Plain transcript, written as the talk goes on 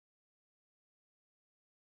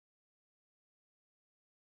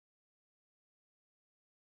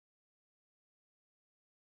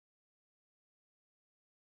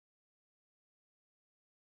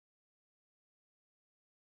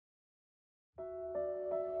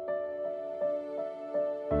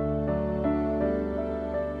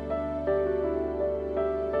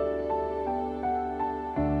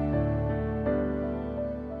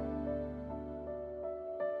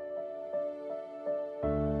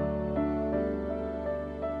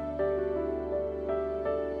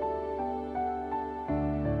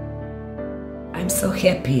I'm so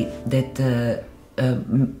happy that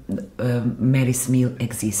Mary's meal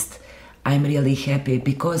exists. I'm really happy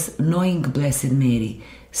because knowing Blessed Mary,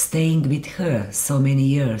 staying with her so many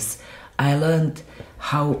years, I learned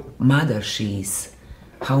how mother she is,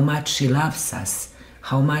 how much she loves us,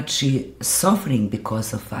 how much she is suffering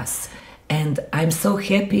because of us. And I'm so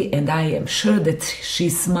happy, and I am sure that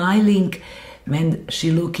she's smiling when she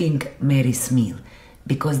looking Mary's meal,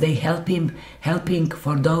 because they helping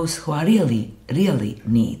for those who are really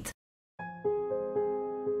need.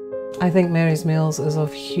 I think Mary's meals is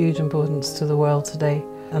of huge importance to the world today,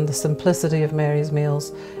 and the simplicity of Mary's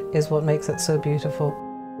meals is what makes it so beautiful.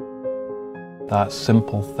 That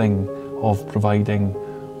simple thing of providing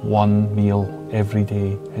one meal every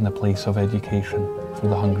day in a place of education for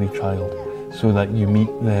the hungry child, so that you meet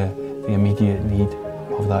the immediate need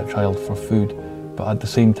of that child for food, but at the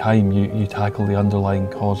same time you tackle the underlying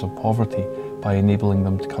cause of poverty by enabling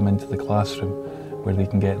them to come into the classroom where they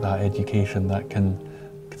can get that education that can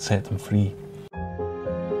set them free.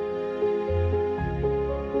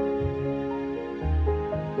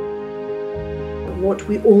 What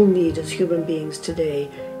we all need as human beings today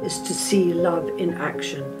is to see love in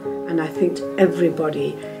action, and I think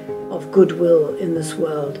everybody of goodwill in this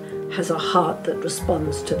world has a heart that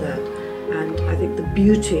responds to that. And I think the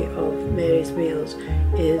beauty of Mary's meals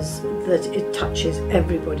is that it touches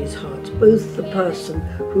everybody's hearts, both the person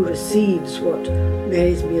who receives what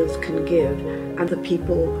Mary's meals can give and the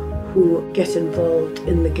people who get involved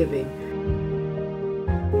in the giving.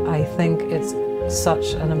 I think it's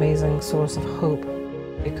such an amazing source of hope,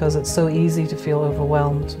 because it's so easy to feel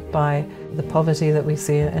overwhelmed by the poverty that we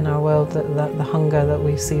see in our world, the hunger that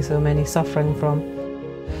we see so many suffering from.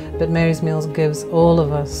 But Mary's Meals gives all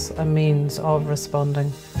of us a means of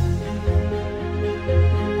responding.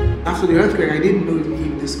 After the earthquake, I didn't know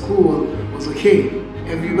if the school was okay.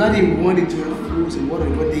 Everybody wanted to have food and water,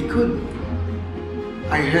 but they couldn't.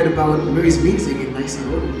 I heard about Mary's Meals again. I said,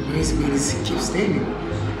 oh, Mary's Meals keeps standing.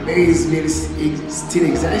 Mary's Meals still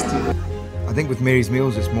existing. I think with Mary's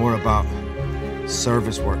Meals, it's more about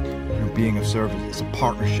service work, being of service. It's a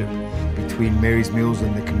partnership between Mary's Meals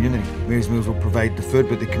and the community. Mary's Meals will provide the food,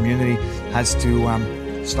 but the community has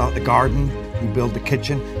to start the garden. We build the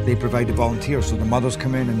kitchen. They provide the volunteers, so the mothers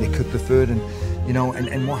come in and they cook the food, and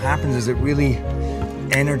and what happens is it really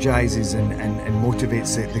energizes and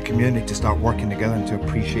motivates the community to start working together and to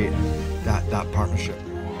appreciate that partnership.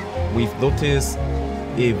 We've noticed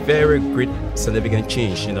a very great significant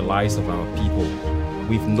change in the lives of our people.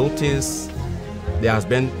 We've noticed there has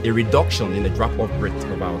been a reduction in the drop-off rate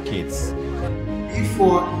of our kids.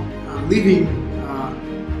 Before leaving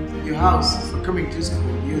your house for coming to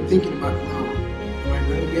school, you're thinking about, am I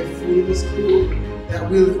going to get food in the school? That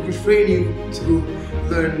will refrain you to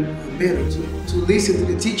learn better, to listen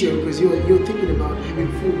to the teacher, because you're thinking about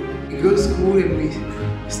having food. We go to school and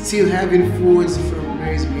we still having foods from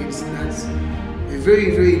Mary's Meals. That's a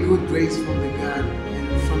very, very good grace from the God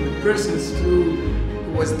and from the persons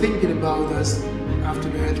who was thinking about us after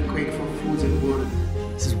the earthquake for food and water.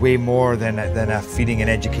 This is way more than a feeding and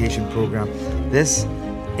education program. This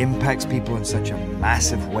impacts people in such a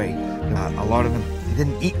massive way. A lot of them, they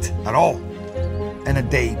didn't eat at all in a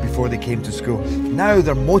day before they came to school. Now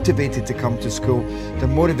they're motivated to come to school. They're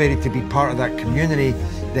motivated to be part of that community.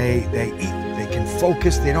 They eat, they can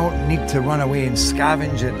focus. They don't need to run away and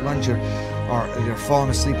scavenge at lunch or they're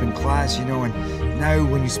falling asleep in class, And now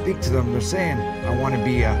when you speak to them, they're saying, I want to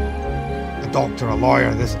be a doctor, a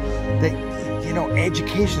lawyer.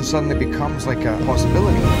 Education suddenly becomes like a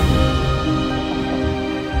possibility.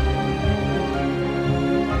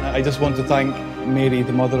 I just want to thank Mary,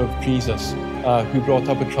 the mother of Jesus, who brought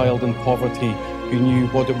up a child in poverty, who knew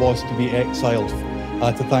what it was to be exiled,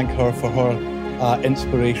 to thank her for her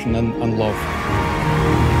inspiration and love.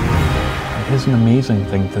 It is an amazing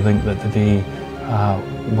thing to think that today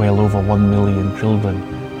well over 1 million children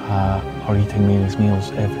are eating Mary's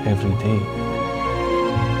Meals every day.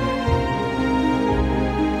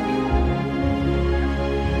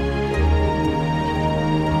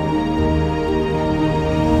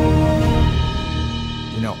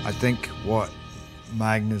 I think what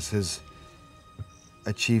Magnus has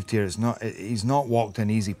achieved here is he's not walked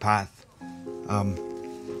an easy path.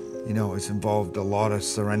 It's involved a lot of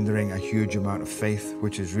surrendering a huge amount of faith,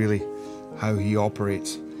 which is really how he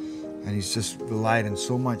operates. And he's just relied on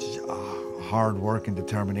so much hard work and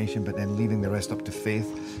determination, but then leaving the rest up to faith.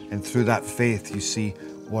 And through that faith, you see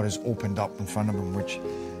what is opened up in front of him, which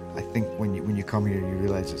I think when you come here, you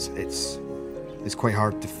realize it's quite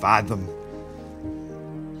hard to fathom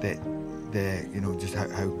just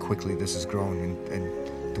how quickly this has grown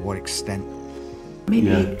and to what extent.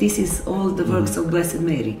 Maybe this is all the works of Blessed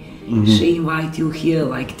Mary. She invite you here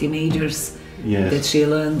like teenagers, that she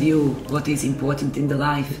learned you what is important in the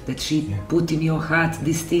life, that she put in your heart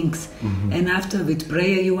these things, and after with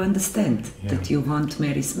prayer you understand that you want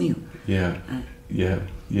Mary's meal.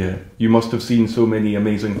 You must have seen so many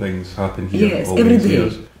amazing things happen here. Yes, all every these day.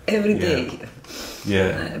 years. Every day.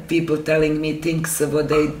 People telling me things what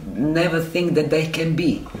they never think that they can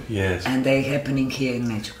be. Yes. And they happening here in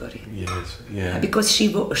Medjugorje. Yes. Because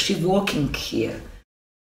she walking here.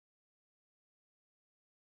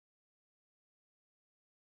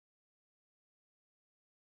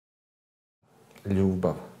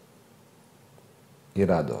 Ljubav i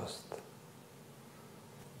radost.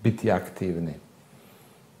 Biti aktivni.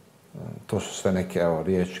 To su sve neke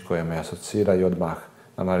riječi koje me asociraju odmah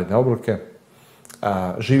na naredne obroke.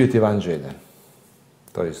 Živjeti evanđelje.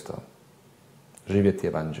 To isto. Živjeti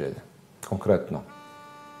evanđelje. Konkretno.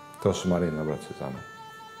 To su Marijini obroci za mene.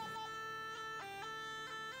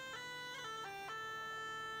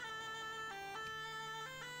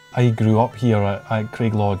 I grew up here at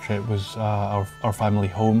Craig Lodge. It was our family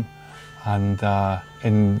home, and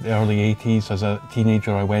in the early 80s, as a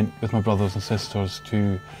teenager, I went with my brothers and sisters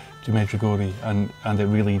to Medjugorje, and it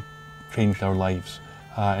really changed our lives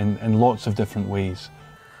in lots of different ways.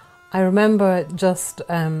 I remember just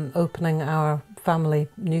opening our family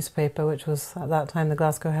newspaper, which was at that time the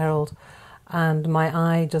Glasgow Herald, and my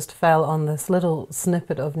eye just fell on this little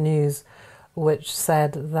snippet of news which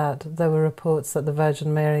said that there were reports that the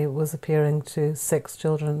Virgin Mary was appearing to 6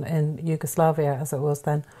 children in Yugoslavia, as it was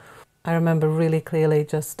then. I remember really clearly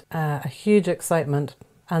just a huge excitement,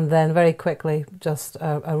 and then very quickly just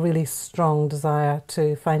a really strong desire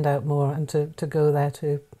to find out more and to go there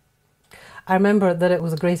too. I remember that it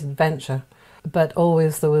was a great adventure, but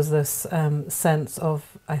always there was this sense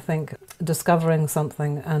of, I think, discovering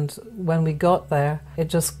something, and when we got there, it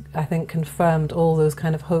just, I think, confirmed all those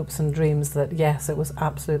kind of hopes and dreams that, yes, it was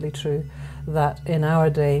absolutely true, that in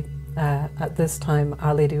our day, at this time,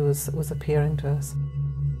 Our Lady was appearing to us.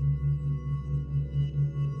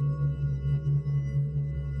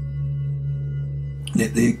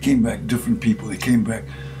 They came back different people. They came back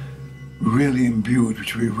really imbued,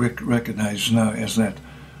 which we recognize now as that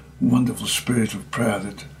wonderful spirit of prayer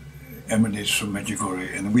that emanates from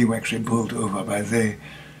Medjugorje, and we were actually bowled over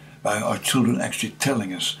by our children actually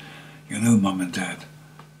telling us, you know, Mum and Dad,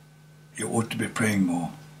 you ought to be praying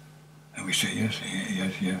more. And we say, yes.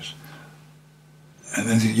 And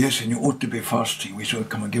then they say, yes, and you ought to be fasting. We said,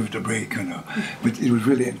 come and give it a break, you know. But it was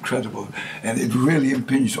really incredible, and it really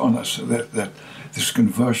impinged on us that this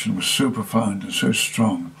conversion was so profound and so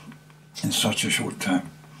strong in such a short time.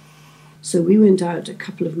 So we went out a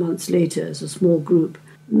couple of months later as a small group.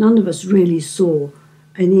 None of us really saw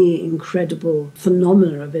any incredible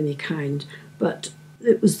phenomena of any kind, but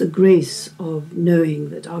it was the grace of knowing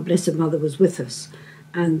that our Blessed Mother was with us,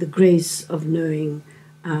 and the grace of knowing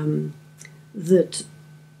that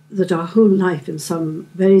our whole life in some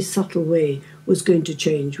very subtle way was going to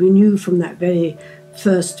change. We knew from that very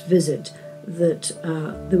first visit that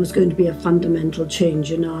there was going to be a fundamental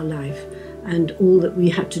change in our life, and all that we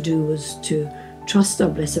had to do was to trust our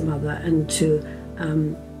Blessed Mother and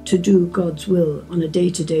to do God's will on a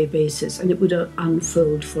day-to-day basis, and it would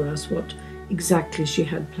unfold for us what exactly she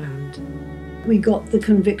had planned. We got the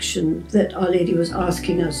conviction that Our Lady was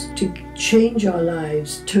asking us to change our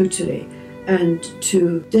lives totally and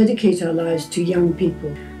to dedicate our lives to young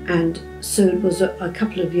people. And so it was a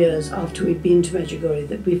couple of years after we'd been to Medjugorje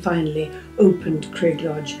that we finally opened Craig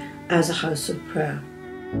Lodge as a house of prayer.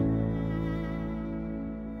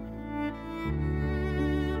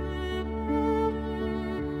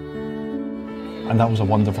 And that was a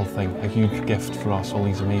wonderful thing, a huge gift for us. All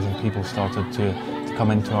these amazing people started to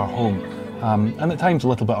come into our home. And at times a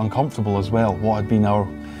little bit uncomfortable as well. What had been our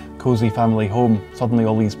cosy family home, suddenly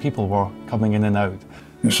all these people were coming in and out.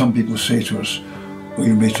 You know, some people say to us, oh,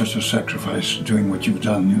 you made such a sacrifice doing what you've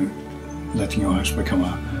done, you know, letting your house become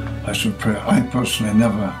a house of prayer. I personally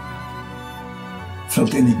never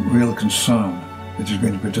felt any real concern that it was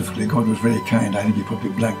going to be difficult. God was very kind. I think he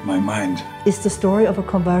probably blanked my mind. It's the story of a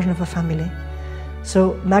conversion of a family.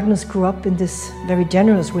 So Magnus grew up in this very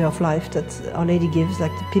generous way of life that Our Lady gives,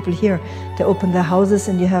 like the people here. They open their houses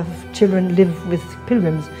and you have children live with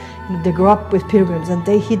pilgrims. They grow up with pilgrims, and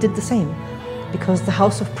he did the same. Because the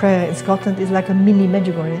house of prayer in Scotland is like a mini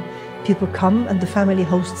Medjugorje. People come and the family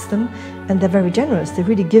hosts them, and they're very generous. They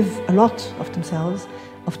really give a lot of themselves,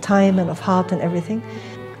 of time and of heart and everything.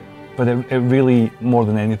 But it really, more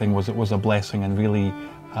than anything, it was a blessing, and really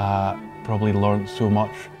probably learned so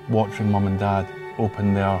much watching Mum and Dad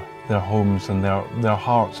open their homes and their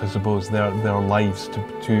hearts, I suppose, their lives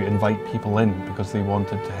to invite people in, because they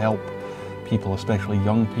wanted to help people, especially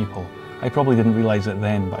young people. I probably didn't realise it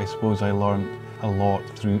then, but I suppose I learned a lot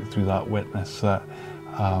through that witness that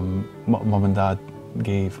Mum and Dad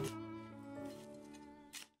gave.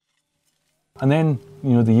 And then,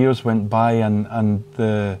 you know, the years went by and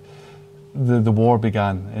the war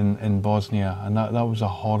began in Bosnia, and that was a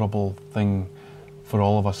horrible thing for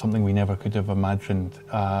all of us, something we never could have imagined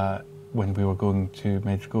when we were going to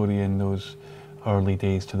Medjugorje in those early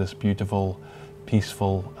days, to this beautiful,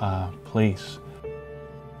 peaceful place.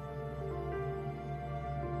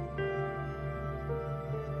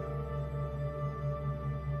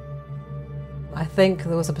 I think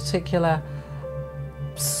there was a particular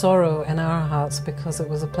sorrow in our hearts because it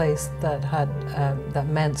was a place that that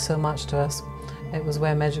meant so much to us. It was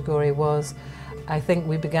where Medjugorje was. I think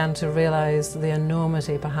we began to realise the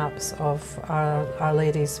enormity, perhaps, of Our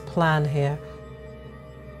Lady's plan here.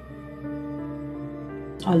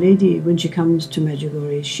 Our Lady, when she comes to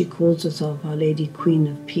Medjugorje, she calls herself Our Lady Queen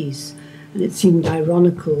of Peace. And it seemed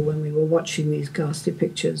ironical when we were watching these ghastly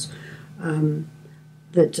pictures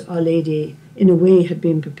that Our Lady, in a way, had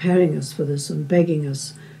been preparing us for this and begging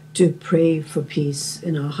us to pray for peace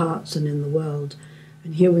in our hearts and in the world.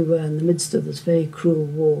 And here we were in the midst of this very cruel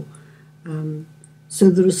war. So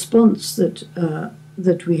the response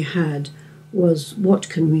that we had was, what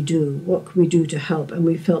can we do? What can we do to help? And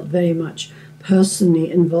we felt very much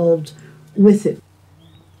personally involved with it.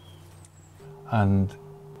 And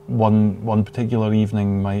one particular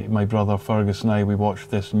evening, my brother Fergus and I, we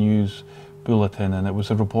watched this news bulletin, and it was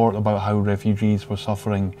a report about how refugees were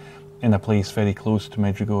suffering in a place very close to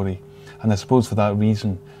Medjugorje. And I suppose for that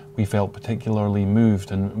reason we felt particularly moved,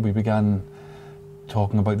 and we began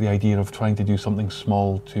talking about the idea of trying to do something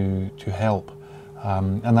small to help.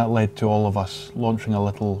 And that led to all of us launching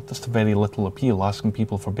just a very little appeal, asking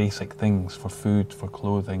people for basic things, for food, for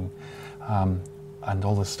clothing. And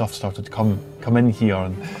all this stuff started to come in here,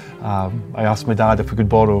 and I asked my dad if we could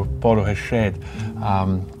borrow his shed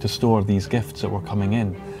to store these gifts that were coming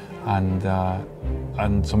in,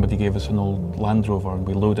 and somebody gave us an old Land Rover, and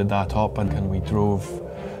we loaded that up, and we drove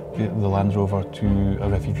the Land Rover to a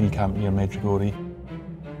refugee camp near Medjugorje.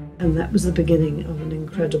 And that was the beginning of an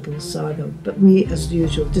incredible saga, but we, as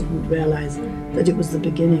usual, didn't realise that it was the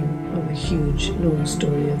beginning of a huge, long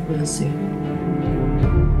story of mercy.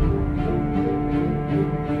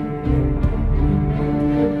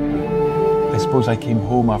 I suppose I came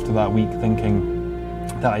home after that week thinking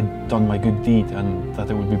that I'd done my good deed and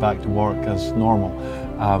that it would be back to work as normal.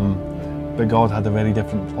 But God had a very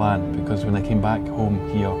different plan, because when I came back home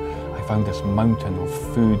here, I found this mountain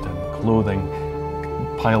of food and clothing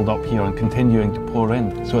piled up here and continuing to pour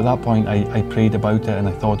in. So at that point I prayed about it and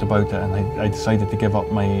I thought about it, and I decided to give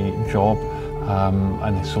up my job,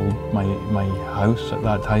 and I sold my house at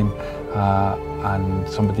that time, and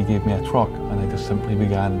somebody gave me a truck, and I just simply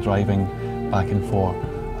began driving back and forth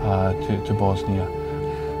to Bosnia.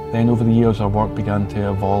 Then over the years our work began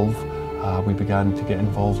to evolve. We began to get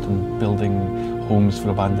involved in building homes for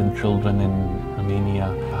abandoned children in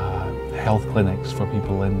Romania, health clinics for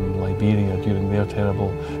people in Liberia during their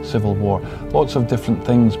terrible civil war. Lots of different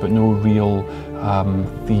things, but no real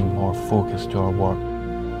theme or focus to our work.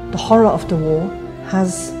 The horror of the war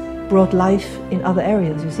has brought life in other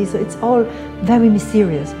areas, you see, so it's all very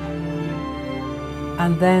mysterious.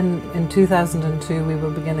 And then in 2002 we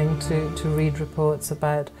were beginning to read reports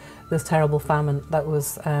about this terrible famine that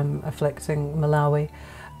was afflicting Malawi,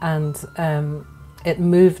 and it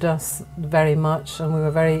moved us very much, and we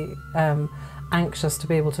were very anxious to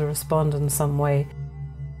be able to respond in some way.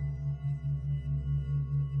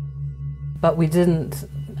 But we didn't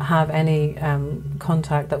have any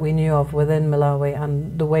contact that we knew of within Malawi,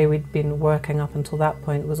 and the way we'd been working up until that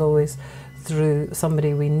point was always through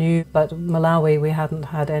somebody we knew, but Malawi we hadn't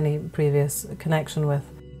had any previous connection with.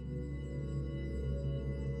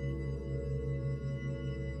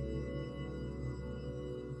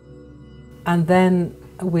 And then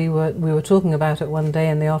we were talking about it one day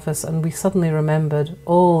in the office, and we suddenly remembered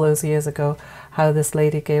all those years ago how this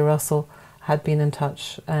lady, Gay Russell, had been in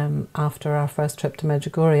touch after our first trip to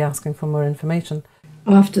Medjugorje asking for more information.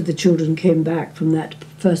 After the children came back from that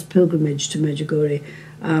first pilgrimage to Medjugorje,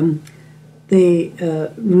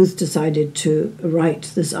 Ruth decided to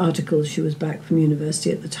write this article. She was back from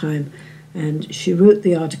university at the time, and she wrote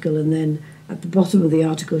the article, and then at the bottom of the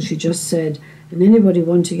article she just said, and anybody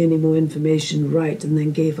wanting any more information, write, and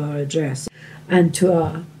then gave our address. And to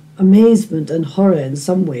our amazement and horror in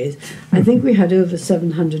some ways, I think we had over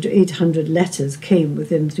 700 to 800 letters came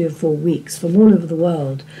within 3 or 4 weeks from all over the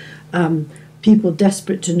world, people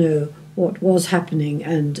desperate to know what was happening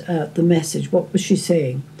and the message, what was she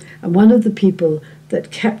saying. And one of the people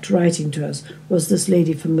that kept writing to us was this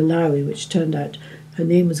lady from Malawi, which turned out her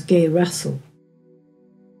name was Gay Russell.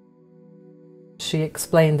 She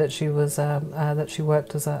explained that she was that she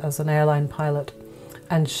worked as an airline pilot,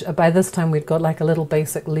 and by this time we'd got like a little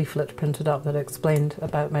basic leaflet printed up that explained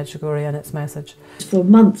about Medjugorje and its message. For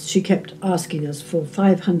months she kept asking us for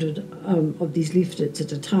 500 of these leaflets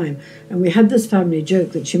at a time, and we had this family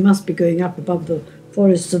joke that she must be going up above the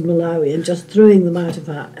forests of Malawi and just throwing them out of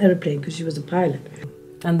her aeroplane because she was a pilot.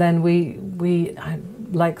 And then we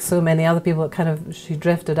like so many other people, she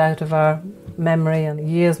drifted out of our memory, and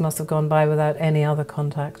years must have gone by without any other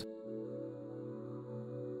contact.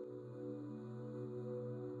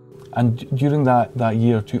 And during that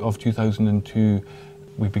year of 2002,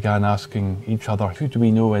 we began asking each other, who do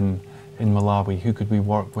we know in Malawi, who could we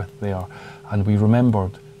work with there? And we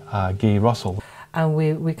remembered Gay Russell. And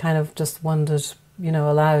we kind of just wondered,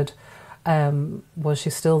 aloud, was she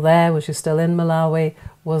still there? Was she still in Malawi?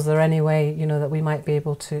 Was there any way, that we might be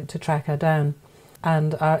able to track her down?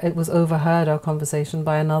 And it was overheard, our conversation,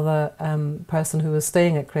 by another person who was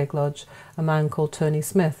staying at Craig Lodge, a man called Tony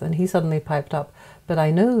Smith, and he suddenly piped up, but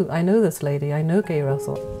I know this lady, I know Gay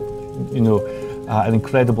Russell. An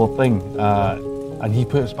incredible thing, and he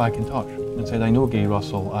put us back in touch and said, I know Gay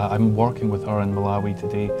Russell, I'm working with her in Malawi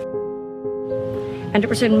today. And it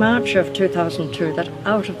was in March of 2002 that,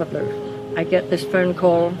 out of the blue, I get this phone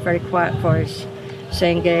call, very quiet voice,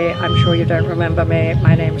 saying, Gay, I'm sure you don't remember me,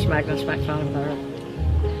 my name is Magnus MacFarlane.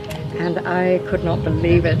 And I could not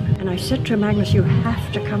believe it. And I said to Magnus, you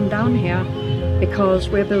have to come down here because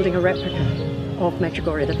we're building a replica of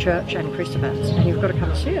Medjugorje, the church and Christabats, and you've got to come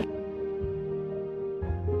and see it.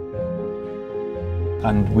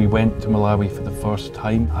 And we went to Malawi for the first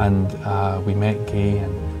time, and we met Gay,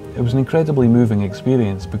 and it was an incredibly moving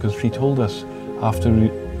experience because she told us after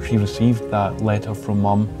she received that letter from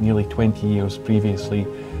Mum nearly 20 years previously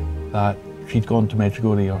that she'd gone to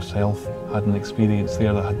Medjugorje herself, had an experience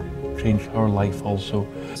there that had changed her life also.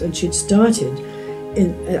 And she'd started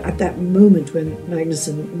at that moment when Magnus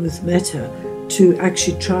and Ruth met her to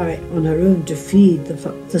actually try on her own to feed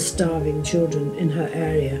the starving children in her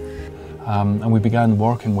area. And we began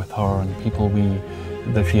working with her and people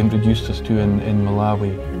that she introduced us to in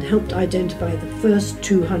Malawi. And helped identify the first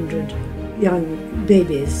 200 young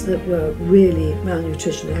babies that were really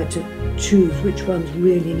malnutrition. They had to choose which ones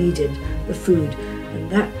really needed the food. And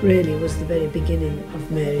that really was the very beginning of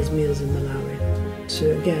Mary's Meals in Malawi. So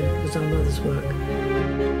again, it was our mother's work.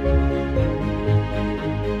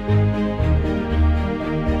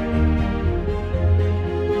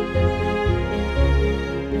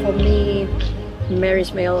 For me,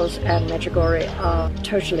 Mary's Meals and Medjugorje are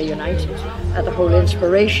totally united. The whole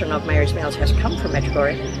inspiration of Mary's Meals has come from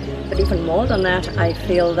Medjugorje. But even more than that, I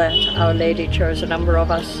feel that Our Lady chose a number of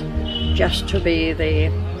us just to be the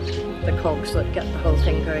cogs that get the whole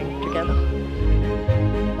thing going together.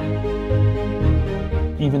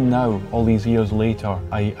 Even now, all these years later,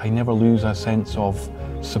 I never lose a sense of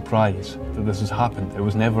surprise that this has happened. It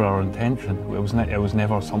was never our intention. It was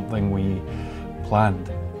never something we planned.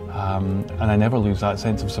 And I never lose that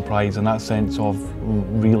sense of surprise and that sense of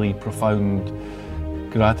really profound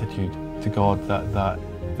gratitude to God that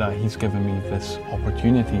He's given me this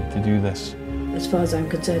opportunity to do this. As far as I'm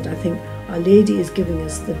concerned, I think Our Lady is giving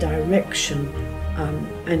us the direction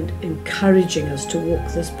and encouraging us to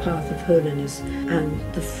walk this path of holiness. And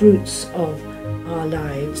the fruits of our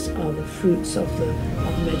lives are the fruits of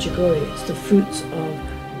Medjugorje. It's the fruits of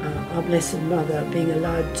our Blessed Mother being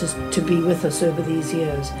allowed to be with us over these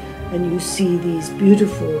years. And you see these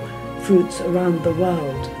beautiful fruits around the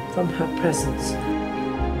world from her presence.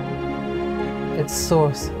 Its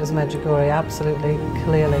source is Medjugorje, absolutely,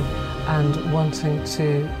 clearly, and wanting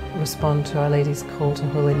to respond to Our Lady's call to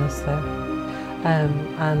holiness there.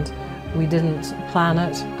 And we didn't plan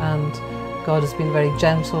it, and God has been very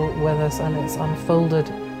gentle with us, and it's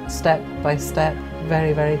unfolded step by step,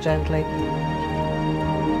 very, very gently.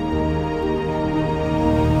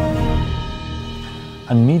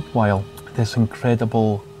 And meanwhile, this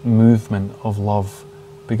incredible movement of love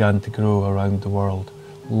began to grow around the world.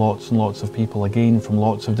 Lots and lots of people, again from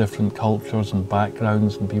lots of different cultures and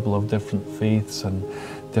backgrounds and people of different faiths and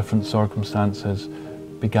different circumstances,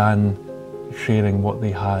 began sharing what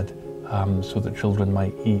they had so that children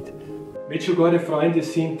might eat. Medjugorje-Freunde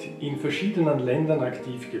sind in verschiedenen Ländern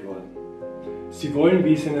aktiv geworden. Sie wollen,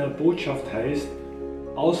 wie es in einer Botschaft heißt,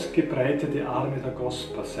 ausgebreitete Arme der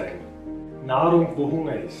Gospa sein. Nahrung, wo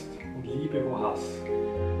Hunger ist und Liebe, wo Hass.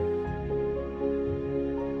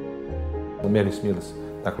 Mary's Meals,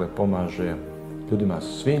 dakle, pomaže ljudima,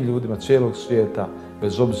 svim ljudima cijelog svijeta,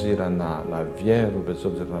 bez obzira na vjeru, bez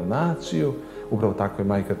obzira na naciju. Upravo tako je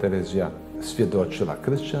majka Terezija svjedočila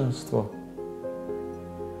kršćanstvo,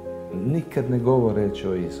 nikad ne govoreći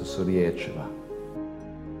o Isusu riječima.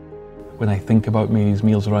 When I think about Mary's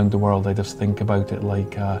meals around the world, I just think about it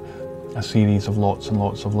like a series of lots and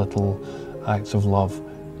lots of little acts of love.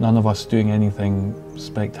 None of us doing anything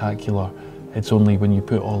spectacular. It's only when you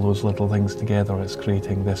put all those little things together, it's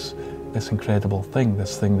creating this incredible thing,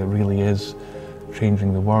 this thing that really is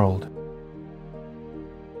changing the world.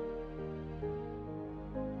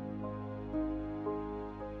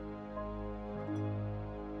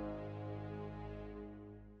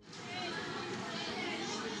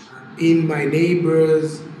 In my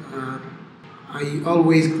neighbors, I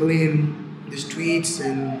always clean the streets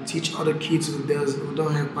and teach other kids who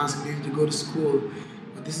don't have possibility to go to school.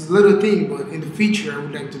 But this is a little thing, but in the future I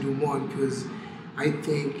would like to do more, because I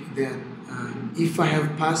think that if I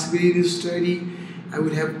have possibility to study, I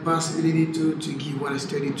would have possibility to give what I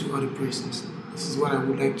study to other persons. This is what I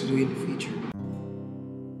would like to do in the future.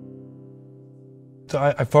 So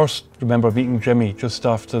I first remember meeting Jimmy just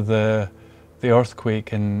after the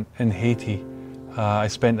earthquake in Haiti. I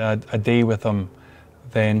spent a day with him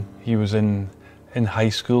then. He was in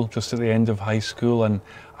high school, just at the end of high school, and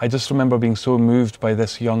I just remember being so moved by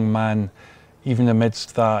this young man, even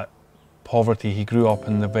amidst that poverty. He grew up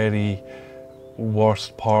in the very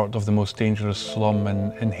worst part of the most dangerous slum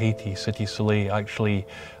in Haiti. Cité Soleil actually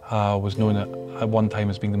was known at one time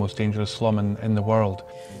as being the most dangerous slum in the world.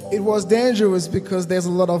 It was dangerous because there's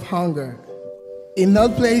a lot of hunger. In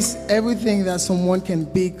that place, everything that someone can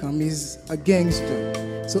become is a gangster.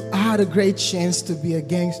 So I had a great chance to be a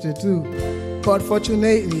gangster too. But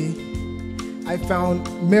fortunately, I found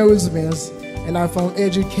meals and I found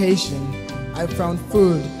education. I found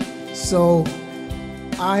food. So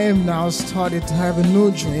I am now started to have a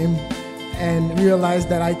new dream and realize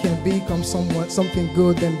that I can become something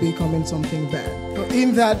good than becoming something bad.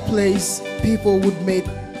 In that place, people would make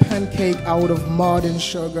pancake out of mud and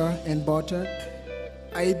sugar and butter.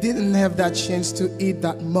 I didn't have that chance to eat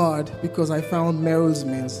that mud because I found Meryl's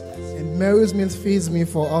Meals. And Meryl's Meals feeds me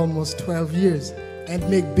for almost 12 years and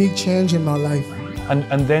make big change in my life.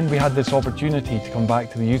 And then we had this opportunity to come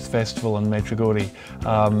back to the youth festival in Medjugorje.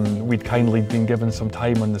 We'd kindly been given some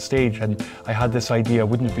time on the stage, and I had this idea,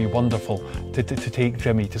 wouldn't it be wonderful to take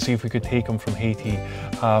Jimmy, to see if we could take him from Haiti,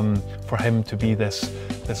 for him to be this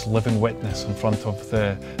living witness in front of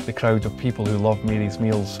the crowd of people who love Mary's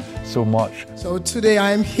Meals so much. So today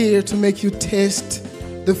I am here to make you taste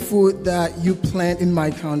the food that you plant in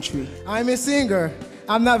my country. I'm a singer.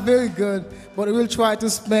 I'm not very good, but we'll try to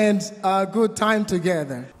spend a good time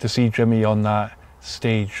together. To see Jimmy on that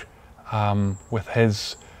stage with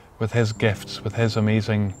his gifts, with his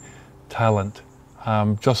amazing talent,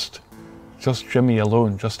 just Jimmy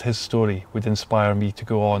alone, just his story would inspire me to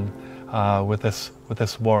go on with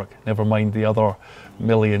this work, never mind the other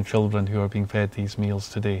million children who are being fed these meals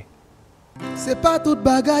today. C'est pas tout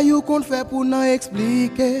bagay ou qu'on fait pour n'en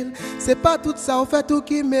expliquer. C'est pas tout ça ou fait tout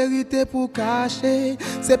qui mérite pour cacher.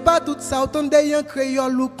 C'est pas tout ça ou ton yon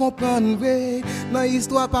créole ou comprendre vrai. Dans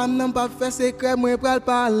histoire pas n'en pas fait secret moi pral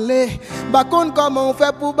parler. Ba kon comment on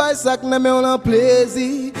fait pour bay sak nan mais on en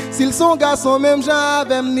plaisir. S'ils sont garçons même gens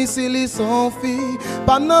avec ni s'ils sont filles.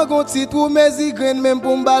 Pas nan gon titre ou mes graines même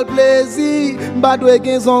pour m'bal plaisir. Ba doit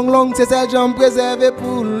gen zong long c'est celle j'en préserver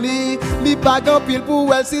pour lui. Li pas grand pile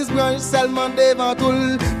pour elle six branches seulement devant tout.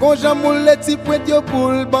 Quand j'amoule les petits points yo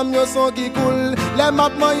poule, bam yo son qui coule. Les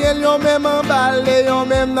map moyen yon même en balle, yon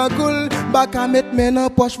même nan coule. Baka met men nan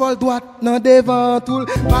poche vol droite nan devant tout.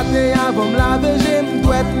 Matin avant m'laver j'aime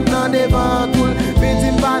douette nan devant tout.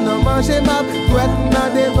 Midi pas nan manger map, douette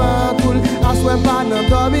nan devant tout. Assoir pas nan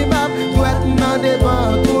dormir map, douette nan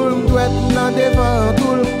devant tout. Douette nan devant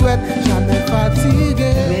tout, douette jamais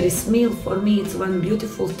fatigué. Mary's Meal for me it's one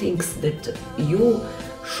beautiful thing that you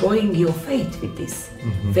showing your faith with this.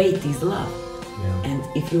 Mm-hmm. Faith is love. Yeah. And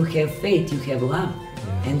if you have faith, you have love.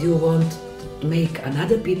 Yeah. And you want to make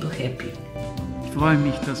another people happy. Ich freue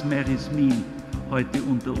mich, dass Mary's Meal heute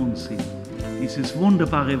unter uns sind. Dieses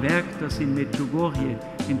wunderbare Werk, das in Medjugorje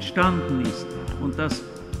entstanden ist und das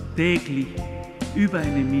täglich über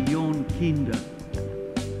 1 Million Kinder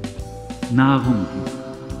Nahrung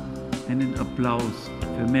gibt. Einen Applaus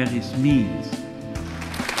für Mary's Meals.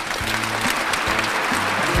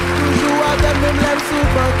 Même l'aime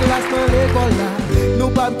souvent classe dans l'école là. Nous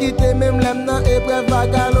pas quitter même l'aime dans épreuve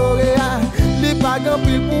baccalauréat. Li pas grand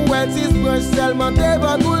pile pour être 6 branches seulement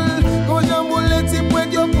devant coule. Quand j'amoule les petits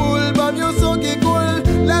points yo poule, bam yo son qui coule.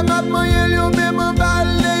 Les map moyen yo même en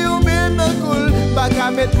balle, yo même dans coule. Baka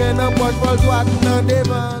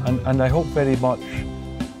And I hope very much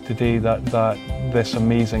today that this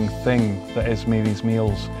amazing thing that is Mary's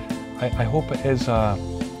Meals, I hope it is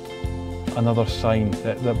another sign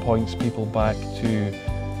that points people back to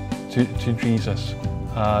Jesus,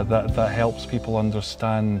 that helps people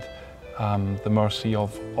understand the mercy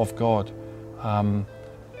of God, and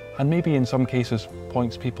maybe in some cases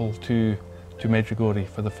points people to Medjugorje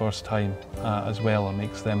for the first time as well, and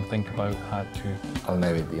makes them think about that too. Ali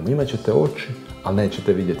ne vidimo. Imat ćete oči, ali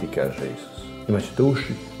nećete vidjeti, kaže Isus. Imat ćete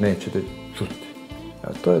uši, nećete čuti.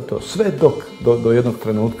 To je to. Sve do jednog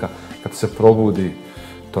trenutka kad se probudi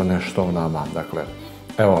to nešto u nama. Dakle,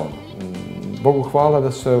 evo, Bogu hvala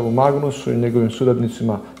da se u Magnusu i njegovim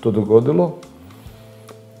suradnicima to dogodilo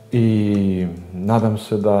i nadam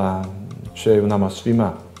se da će u nama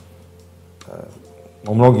svima,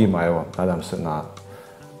 u mnogima, evo, nadam se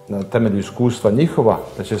na temelju iskustva njihova,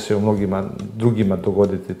 da će se u mnogima drugima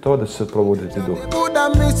dogoditi to, da će se probuditi duh.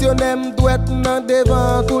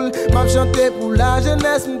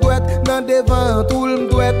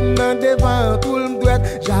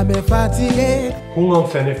 Hunger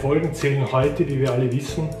und seine Folgen zählen heute, wie wir alle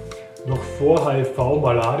wissen, noch vor HIV,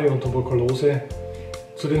 Malaria und Tuberkulose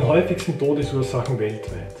zu den häufigsten Todesursachen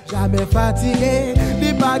weltweit. Jamais fatigué,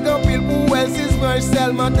 les bagues en pile pour elle, si je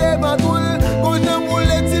seulement devant tout. Quand je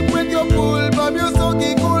moule, tu prends your poule, pas mieux son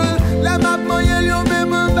qui coule. La map moyenne, yon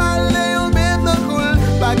même en balai, yon même en coule.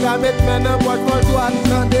 Pas qu'à mettre maintenant, pas de toi,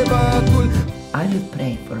 non devant tout. I will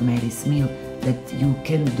pray for Mary's meal that you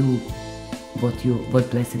can do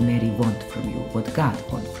what Blessed Mary want from you, what God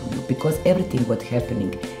want from you, because everything what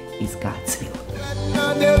happening is God's will.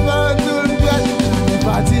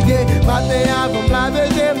 Fatigué, matin avant me laver,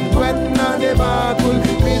 j'ai m'douette nan devant tout.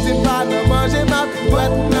 Midi pas nan manger, m'a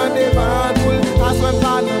douette nan devant tout. Assoir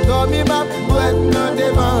pas nan dormir, m'a douette nan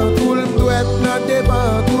devant tout. Douette nan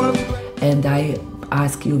devant tout. And I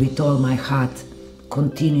ask you with all my heart,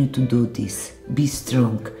 continue to do this. Be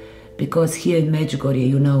strong, because here in Medjugorje,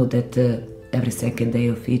 you know that every second day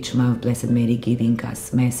of each month, Blessed Mary giving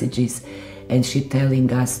us messages, and she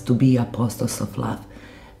telling us to be apostles of love.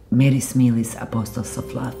 Mary's meal is apostles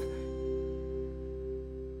of love.